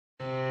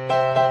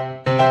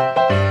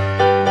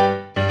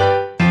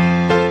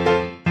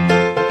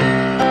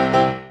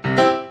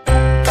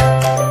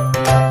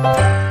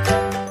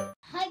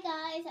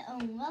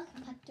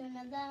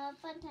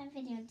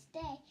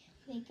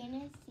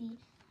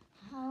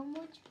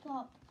much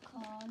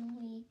popcorn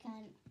we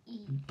can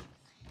eat.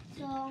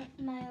 So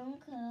my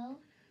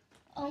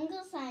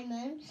Uncle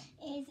Simon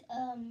is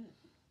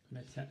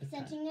Let's set the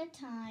time. setting a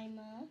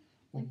timer,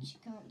 which you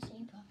can't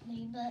see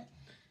properly, but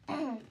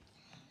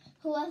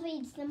whoever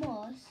eats the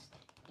most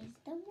is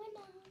the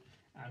winner.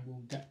 And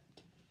we'll get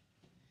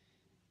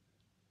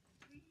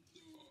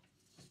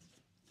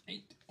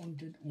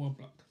 800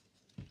 Robux.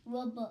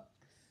 Robux,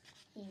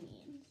 he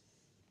means.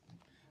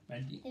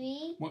 Ready?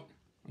 3, What?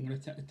 I'm going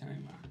to set the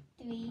timer.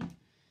 3.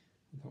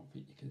 I don't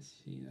think you can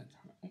see that.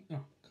 Oh,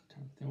 no.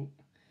 Can't do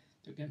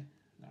it again.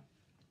 That.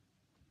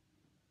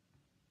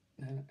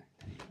 There you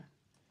go.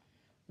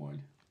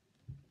 1.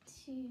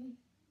 2.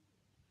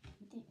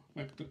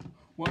 Wait, go.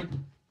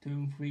 1,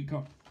 2, 3,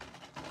 go.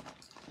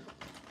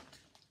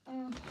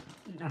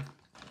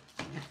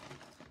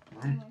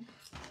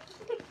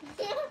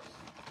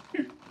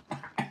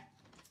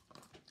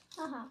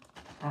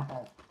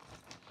 Haha.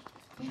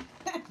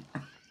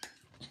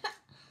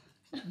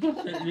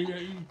 Did you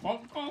eat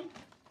popcorn?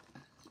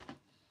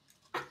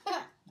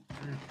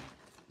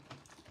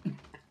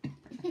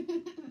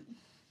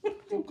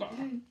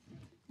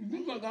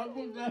 You got that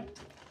one there.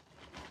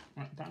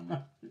 Right,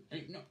 timer.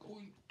 Ain't not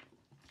going.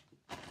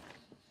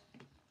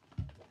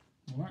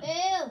 Right.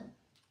 Ew!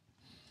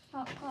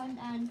 Popcorn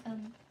and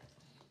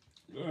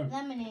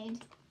lemonade.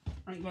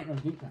 I ain't got no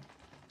drink there.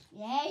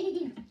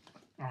 Yay!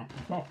 Oh, I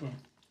dropped one.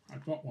 I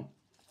dropped one.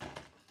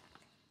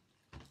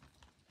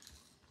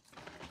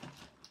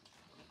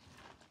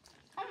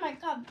 Oh my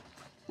god.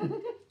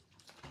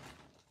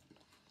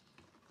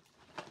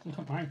 Look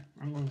at mine.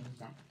 I'm going to do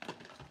that.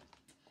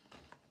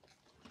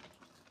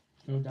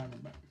 Go down a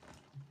bit.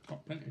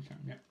 Got plenty of time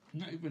yet.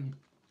 Not even.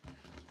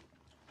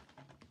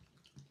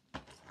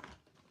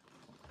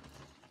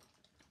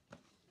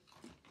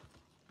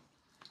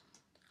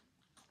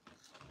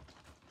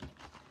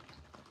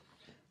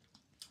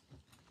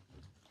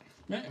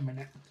 Wait a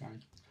minute, guys.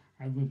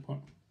 I will put.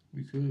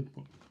 We should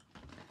put.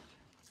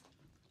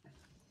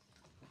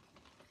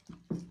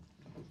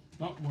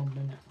 Not 1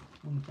 minute.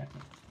 1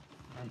 second.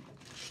 Hi.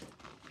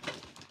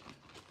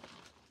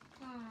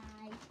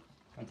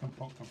 I can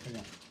pop up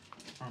here.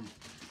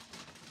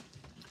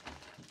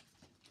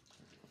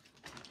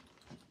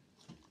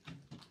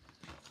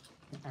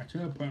 I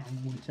should have put it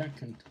on 1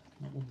 second,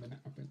 not 1 minute,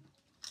 I think.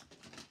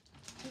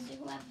 Is it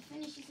whoever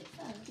finishes it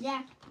first?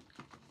 Yeah.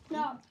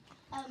 No,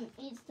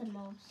 eats the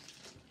most.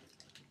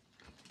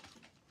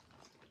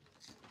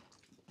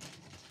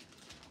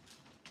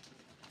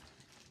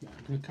 Yeah,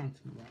 I'm going to count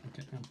it right.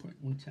 Okay, I'll put it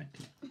 1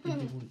 second. Give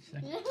me 1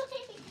 second.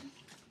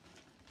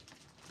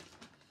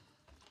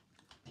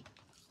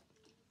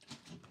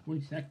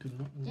 1 second,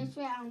 not 1. This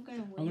way I'm gonna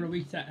win. I'm going to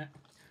reset it.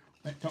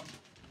 Right, top.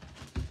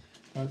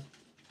 Because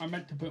I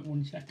meant to put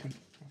 1 second,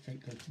 I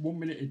think, because 1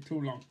 minute is too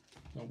long.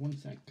 So 1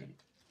 second.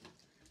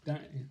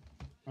 That is.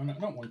 Oh, no,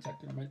 not 1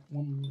 second, I meant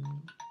 1.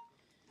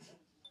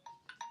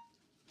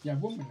 Yeah,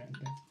 1 minute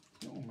again.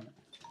 Not 1 minute.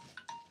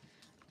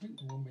 I think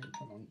 1 minute's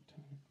a long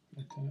time.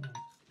 Let's turn it on.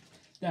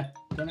 There,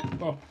 done it.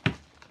 Go.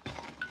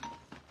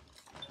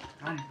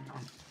 One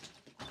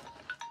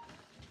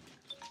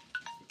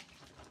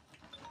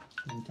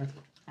second.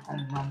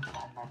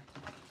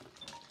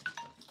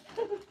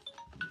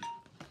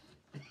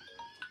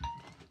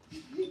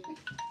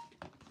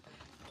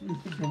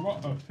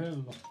 What a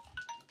fill.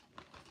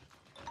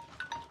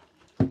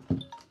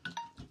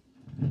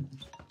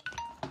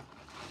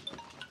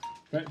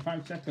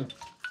 35 seconds.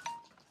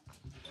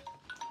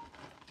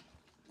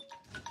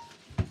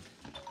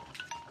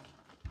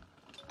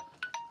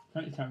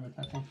 Take your time with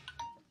that one.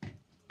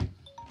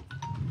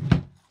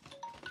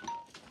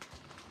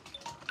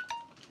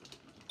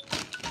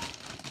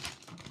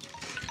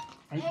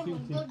 It was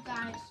good,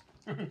 guys.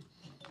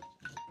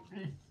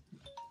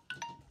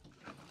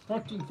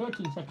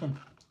 13 seconds.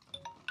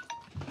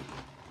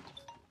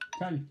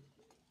 10,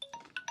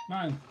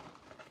 9,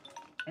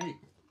 8,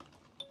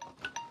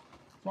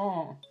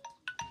 4,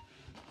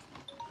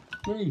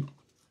 3,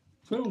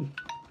 2,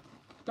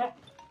 stop.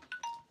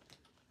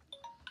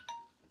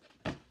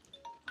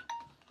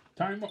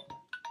 Time up.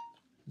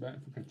 Right,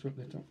 if we can trip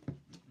this up.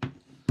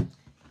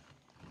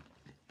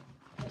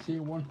 I see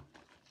you one.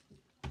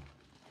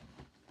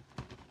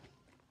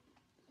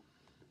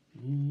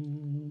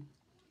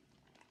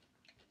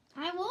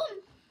 I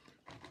won.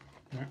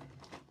 Yeah.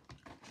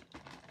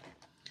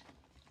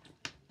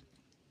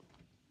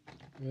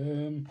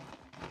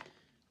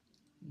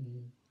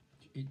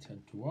 It's a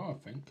draw, I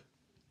think.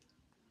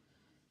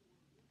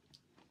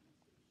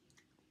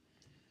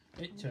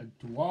 It's a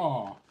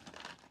draw.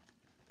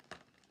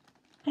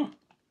 Huh.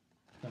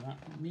 So that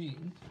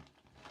means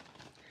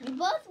We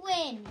both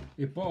win.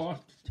 we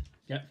both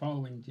get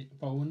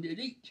 400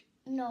 each.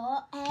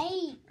 No,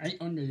 8.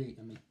 800 each,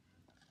 I mean.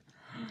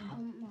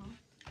 No.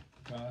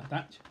 So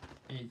that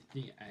is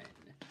the end.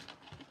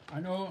 I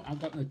know I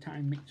got the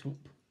time mixed up.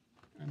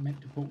 I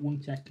meant to put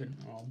 1 second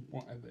or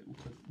whatever,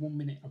 because 1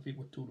 minute I think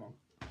was too long.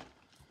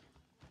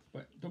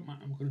 But don't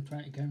matter, I'm going to try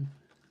it again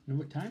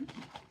another time.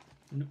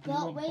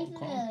 But wait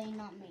for Lily,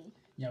 not me.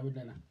 Yeah, with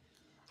Lily.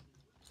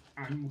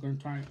 and we're going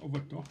to try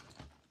other stuff.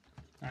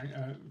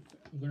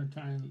 We're going to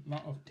try a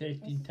lot of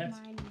tasting This is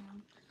tests. mine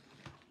now.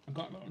 I've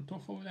got a lot of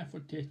stuff over there for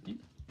tasting.